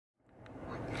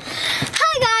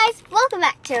welcome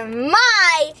back to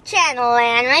my channel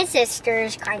and my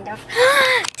sister's, kind of.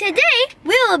 Today,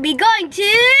 we will be going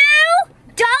to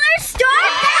Dollar Store!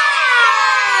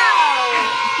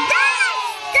 Dollar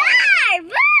Store!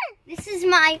 This is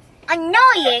my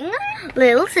annoying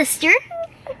little sister.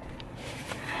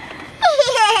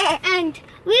 And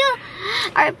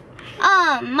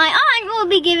my aunt will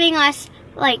be giving us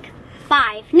like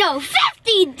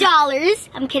 $50.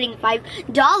 I'm kidding,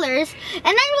 $5. And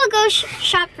then we'll go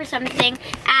shop for something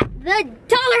at the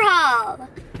Dollar Hall.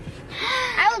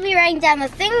 I will be writing down the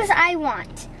things I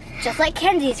want, just like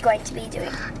Kenzie's going to be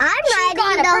doing. She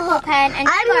got a purple pen, and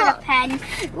I got a pen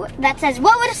that says,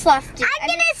 "What would a sloth do?" I'm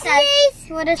gonna sneeze.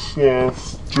 What a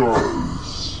sloth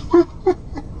does.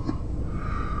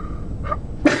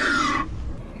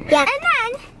 Yeah. And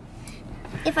then,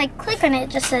 if I click on it, it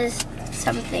just says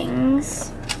some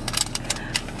things.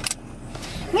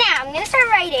 Now, I'm going to start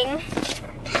writing.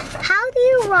 How do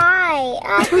you write?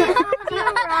 How do you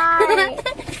write?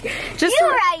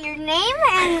 Write your name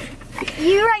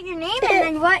and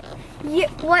then what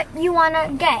you want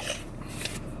to get.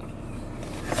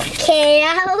 Okay,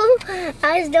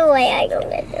 how's the way I'm going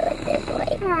to do it this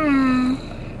way?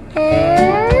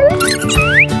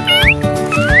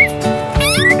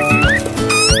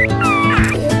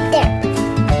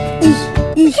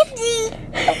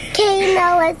 Okay,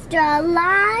 now let's draw a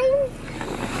line.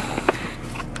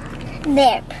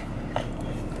 There.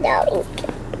 Now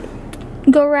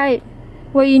go right.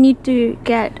 What you need to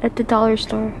get at the dollar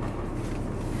store.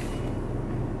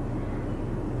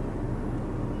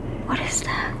 What is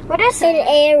that? What is an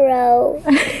arrow?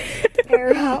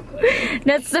 Arrow.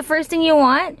 That's the first thing you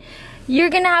want? You're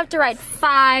gonna have to write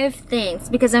 5 things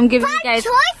because I'm giving you guys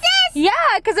choices? Yeah,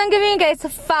 because I'm giving you guys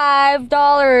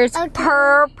 $5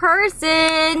 per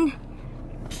person.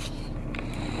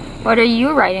 What are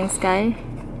you writing, Sky?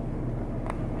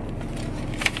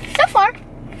 So far.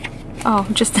 Oh,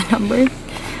 just the numbers?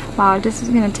 Wow, this is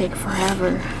gonna take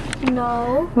forever.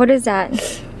 No. What is that?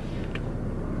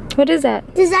 What is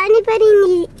that? Does anybody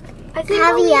need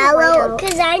have yellow?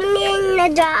 Because I'm going to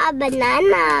draw a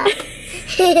banana.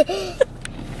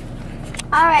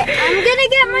 Alright, I'm gonna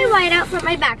get my whiteout from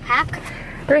my backpack.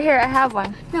 Right here, I have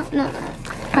one. No.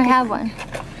 I have one.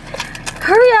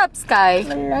 Hurry up, Sky.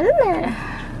 Banana.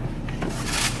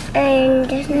 And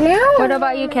now. What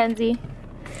about you, Kenzie?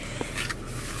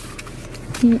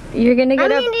 You're gonna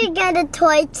get I'm gonna get a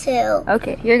toy too.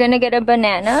 Okay, you're gonna get a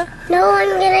banana. No,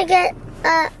 I'm gonna get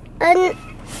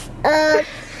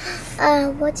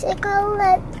what's it called?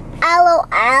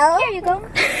 LOL. Here you go.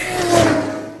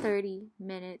 30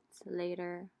 minutes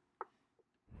later.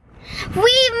 We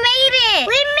made it!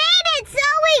 We made it! So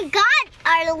we got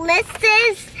our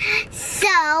lists.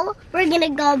 So we're gonna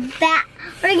go back.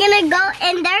 We're gonna go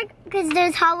in there because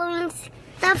there's Halloween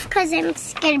stuff because I'm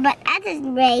scared, but at this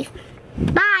rate.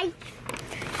 Bye.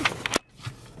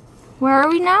 Where are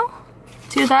we now?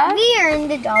 To that? We are in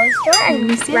the dollar store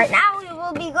and right now we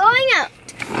will be going out.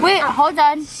 Wait, hold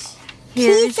on.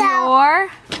 Here's your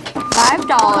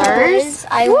 $5. Where's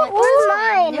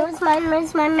mine?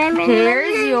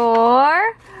 Here's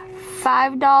your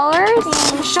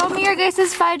 $5. Show me your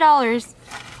guys' $5.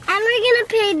 And we're gonna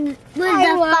pay with the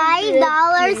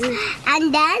 $5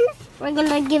 and then we're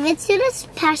gonna give it to this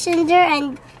passenger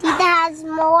and Tita has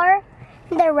more.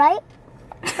 They're right.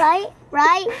 Okay.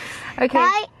 Right.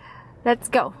 Let's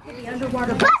go.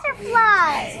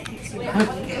 Butterflies!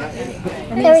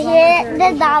 They're here at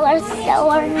the dollar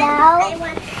store now.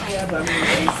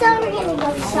 So we're gonna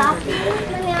go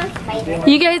shopping.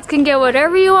 You guys can get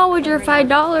whatever you want with your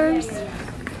 $5.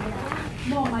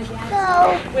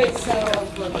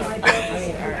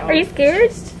 Are you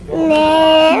scared?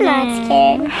 Nah, I'm not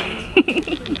scared.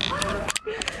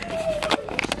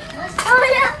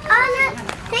 Anna,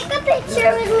 take a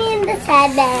picture with me in this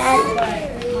headband.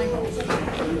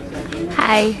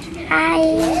 Hi.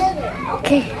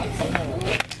 Okay.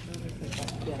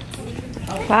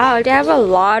 Wow, they have a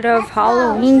lot of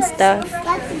Halloween stuff.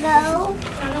 Let's go.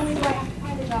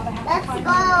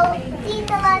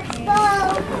 Tita, let's go.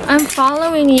 I'm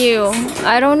following you.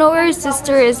 I don't know where your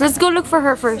sister is. Let's go look for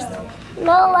her first.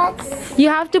 No, let's. You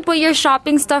have to put your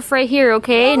shopping stuff right here,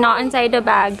 okay? Not inside the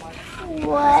bag.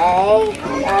 Wait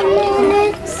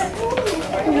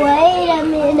a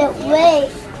minute.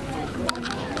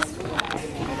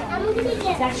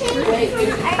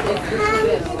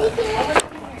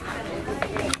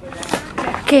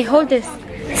 Okay, hold this.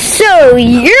 So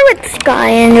you're with Sky,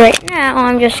 and right now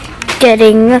I'm just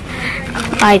getting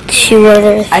my 2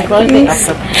 other things.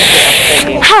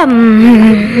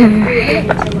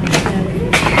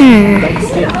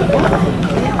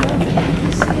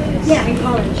 Yeah, in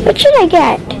college. What should I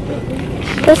get?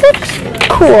 This looks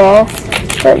cool,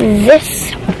 but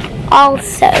this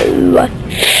also.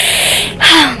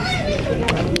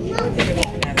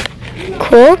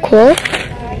 Cool.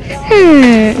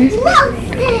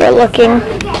 We're looking.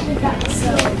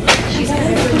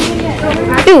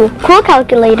 Ooh, cool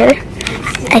calculator.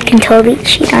 I can totally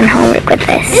cheat on homework with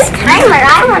this. This timer,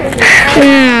 I want to.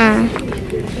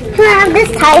 Can I have this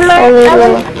timer?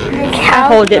 I'll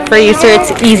hold it for you so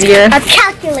it's easier. A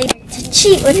calculator to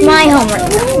cheat with my homework.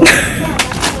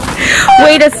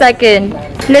 Wait a second.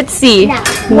 Let's see. No.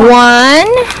 1,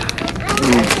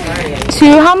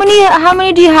 2. How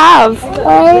many do you have? 1,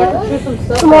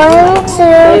 2,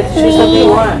 3.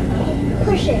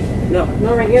 Push it. No,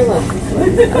 right here, look.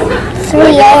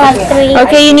 3. I have 3.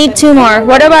 Okay, you need 2 more.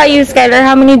 What about you, Skylar?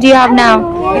 How many do you have now?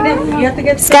 You have to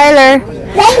get Skylar,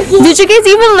 Thank you. did you guys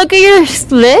even look at your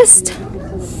list?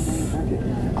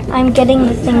 I'm getting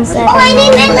the things that I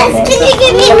need my list. Can you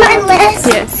give me my list?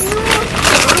 Yes.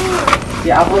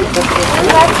 Yeah, I'll wait.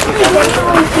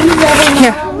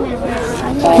 Here.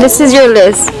 This is your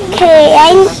list. Okay,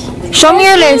 Show me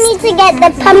your I list. need to get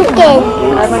the pumpkin.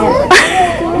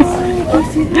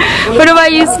 What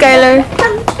about you, Skylar?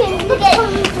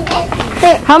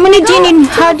 How many do you need?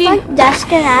 How do you?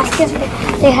 Desk and ask if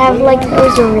they have like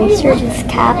those erasers with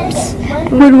caps.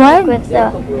 With what? With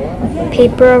the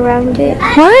paper around it.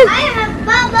 What? I have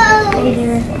bubbles.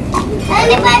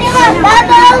 Anybody want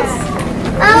bubbles?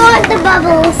 I want the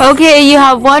bubbles. Okay, you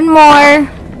have 1 more.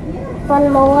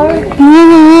 1 more.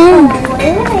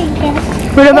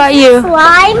 What about you?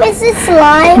 Slime? Is it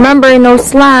slime? Remember, no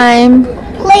slime.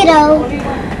 Play-Doh.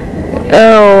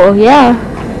 Oh yeah.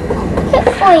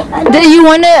 Wait, Do you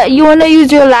wanna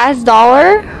use your last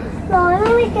dollar? no, I'm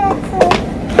gonna get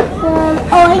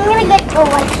I'm gonna get the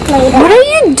white Play-Doh. What are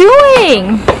you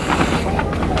doing?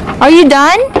 Are you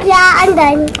done? Yeah, I'm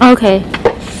done. Okay.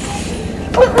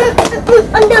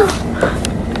 No.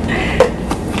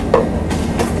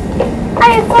 I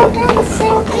think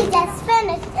we just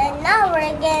finished and now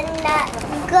we're gonna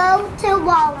go to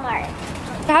Walmart.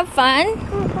 Have fun.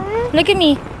 Look at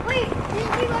me. Wait, did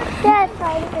you go to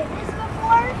this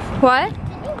before? What? Did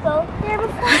you go there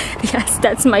before? Yes,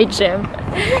 that's my gym.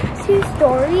 Is it 2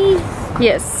 stories?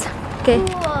 Yes. Okay,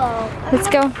 Whoa. let's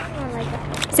go. Oh my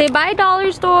God. Say bye,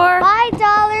 dollar store. Bye,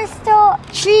 dollar store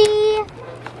tree.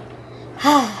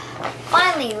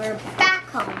 Finally, we're back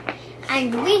home.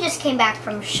 And we just came back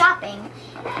from shopping.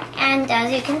 And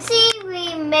as you can see,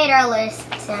 we made our lists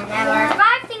and have our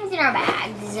 5 things in our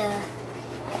bags.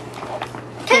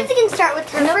 Kenzie can start with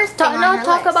her first thing on her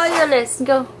talk list. about your list.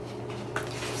 Go.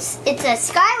 It's a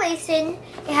sky lacing.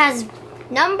 It has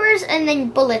numbers and then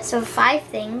bullets of 5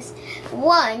 things.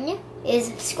 1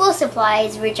 is school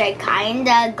supplies, which I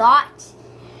kinda got.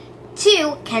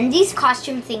 2, Kenzie's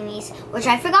costume thingies, which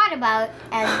I forgot about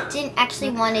and didn't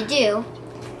actually want to do.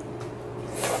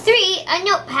 3, a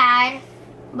notepad,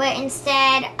 but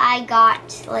instead I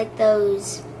got like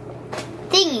those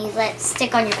thingies that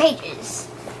stick on your pages.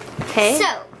 Okay.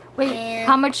 So, Wait, and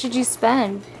how much did you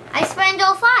spend? I spent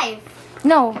all 5.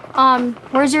 No.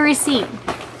 Where's your receipt?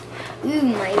 Ooh,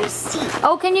 my receipt.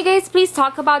 Oh, can you guys please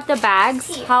talk about the bags?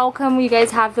 Yeah. How come you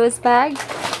guys have those bags?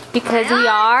 Because we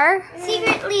are?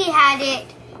 Secretly had it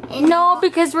in No,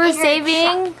 because we're in her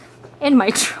saving in my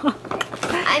trunk.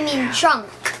 I mean trunk.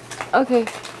 Okay.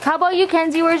 How about you,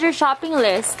 Kenzie? Where's your shopping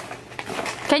list?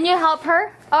 Can you help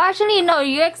her? Oh, actually, no.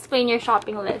 You explain your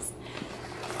shopping list.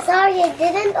 Sorry, I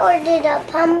didn't order the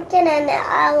pumpkin and the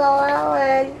LOL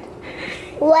and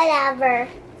whatever.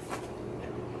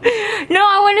 No,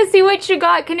 I want to see what you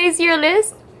got. Can I see your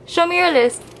list? Show me your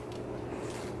list.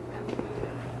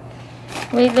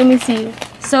 Wait, let me see.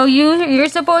 So you're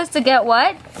supposed to get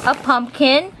what? A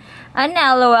pumpkin, an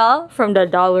LOL from the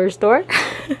dollar store.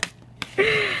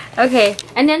 Okay,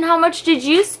 and then how much did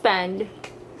you spend?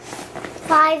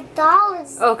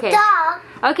 $5. Okay. Duh.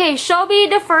 Okay, show me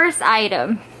the first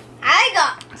item. I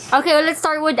got Okay, well, let's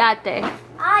start with Ate. an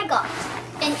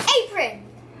apron.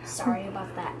 Sorry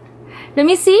about that. Let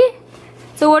me see.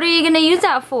 So what are you gonna use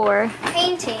that for?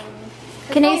 Painting.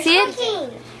 Can I see it?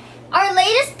 Cooking. Our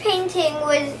latest painting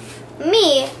was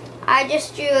me. I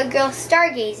just drew a girl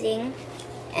stargazing.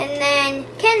 And then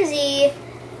Kenzie,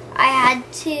 I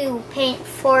had to paint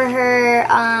for her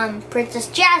Princess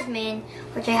Jasmine,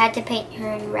 which I had to paint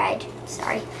her in red.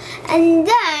 Sorry. And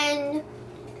then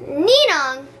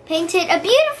Ninong painted a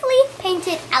beautifully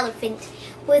painted elephant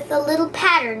with a little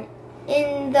pattern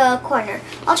in the corner.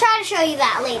 I'll try to show you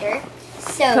that later.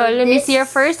 So Let me see your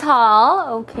first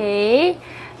haul. Okay.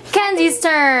 Kenzie's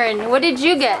turn. What did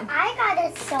you get? I got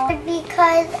a sword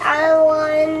because I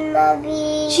wanna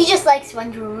be She just likes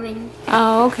Wonder Woman.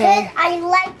 Oh, okay. I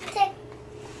like to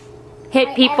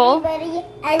Hit people. everybody,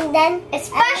 and then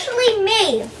Especially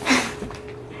me.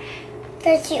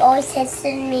 because she always hits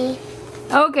me.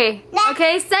 Okay.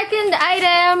 Okay, second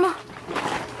item.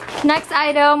 Next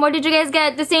item. What did you guys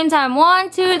get at the same time? 1,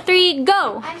 2, 3,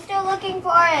 go. I'm still looking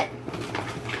for it.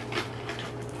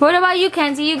 What about you,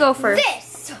 Kenzie? You go first.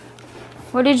 This.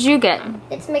 What did you get?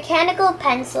 It's mechanical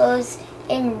pencils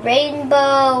in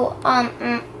rainbow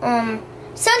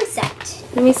sunset.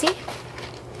 Let me see.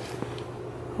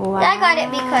 Wow. I got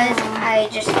it because I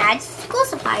just had school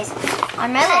supplies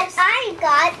on my And list. I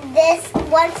got this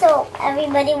one so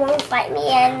everybody won't fight me,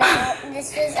 and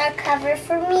this was our cover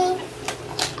for me.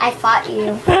 I fought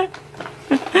you.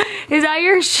 Is that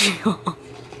your shield?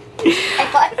 I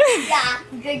fought.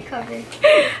 Yeah, good cover.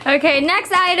 Okay,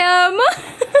 next item.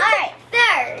 Alright,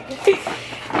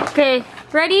 third. Okay,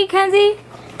 ready, Kenzie?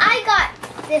 I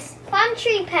got this palm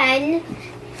tree pen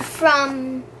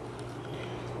from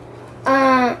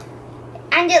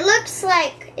and it looks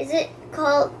like, is it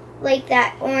called like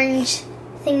that orange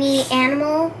thingy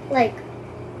animal? Like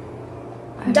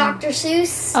Dr.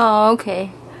 Seuss? Oh,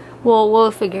 okay. We'll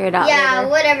figure it out Yeah, later.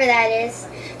 whatever that is.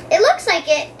 It looks like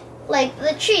it, like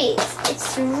the trees.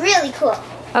 It's really cool.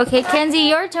 Okay, Kenzie,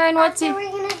 your turn. What's So your... we're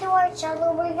gonna do our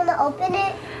jello. We're gonna open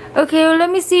it, Okay, well, let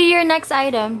me see your next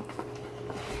item.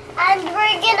 and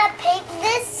we're gonna paint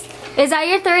this. Is that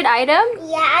your third item?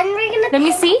 Yeah, and we're gonna. Let me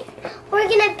paint- see. We're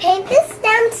gonna paint this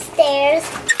downstairs.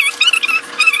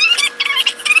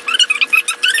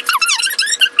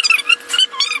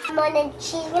 And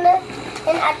she's gonna,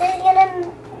 and Ada's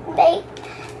gonna paint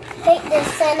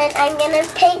this, and then I'm gonna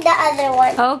paint the other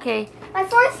one. Okay. My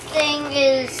fourth thing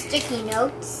is sticky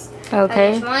notes. I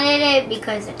Okay. just wanted it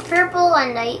because it's purple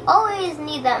and I always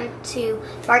need them to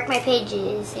mark my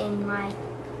pages in my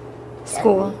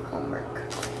School. daily homework.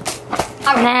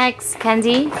 Next,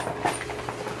 Kenzie.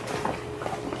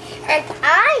 And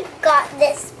I got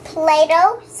this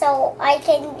Play-Doh so I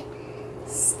can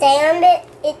stand it.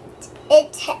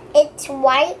 It's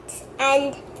white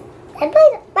and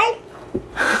bye.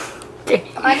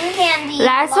 Cotton candy.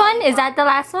 Last one? Is that the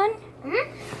last one?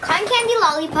 Cotton candy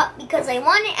lollipop because I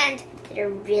want it and they're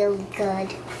really good.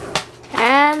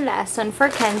 And last one for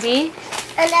Kenzie.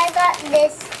 And I got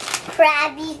this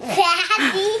Krabby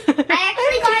Patty. I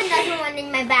actually got another one in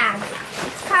my bag.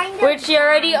 It's kind of. Which you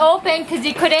already opened because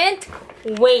you couldn't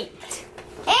wait.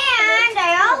 And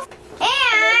I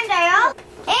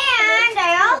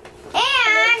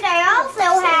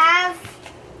also have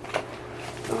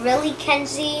really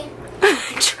Kenzie.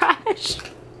 Trash.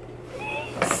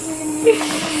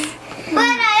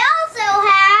 But I also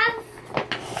have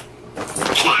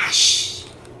cash.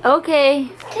 Okay.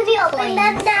 Can we open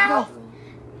them now?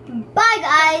 Bye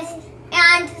guys,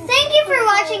 and thank you for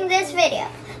watching this video.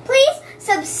 Please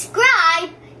subscribe,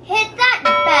 hit that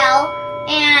bell,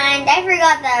 and I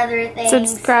forgot the other thing.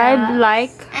 Subscribe,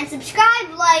 like, and subscribe,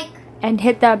 like, and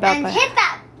hit that bell and button. hit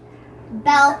that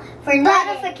bell for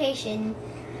notification.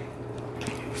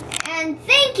 And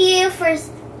thank you for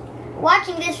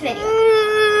watching this video.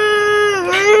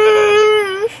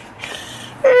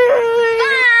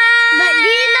 But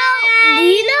do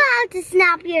you know how to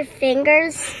snap your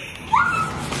fingers?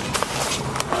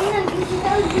 And you see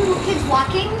those little kids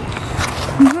walking?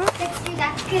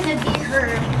 That's gonna be her.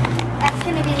 That's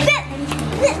gonna be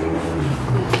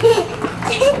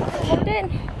Hold it.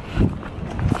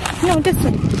 No, this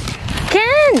one.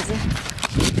 Kenz!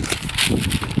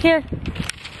 Here.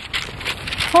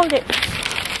 Hold it.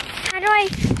 How do I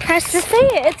press? Just say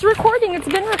it. It's recording. It's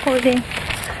been recording.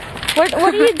 What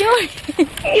are you doing?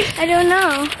 I don't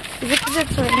know.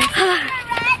 This one.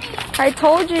 I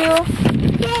told you.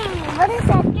 Dang, what is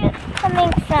that drip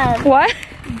coming from? What?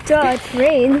 Duh, it's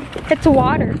rain. It's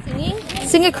water.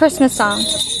 Sing a Christmas song.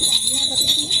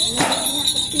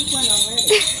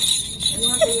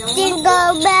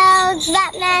 Jingle bells,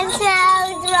 Batman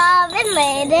smells, Robin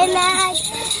late at night.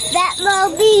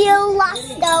 Batmobile lost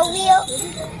the wheel,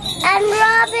 and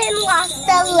Robin lost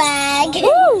a leg.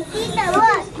 Woo!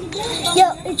 Look, yo,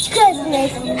 it's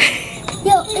Christmas.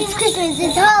 Yo, it's Christmas.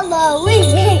 It's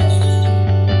Halloween.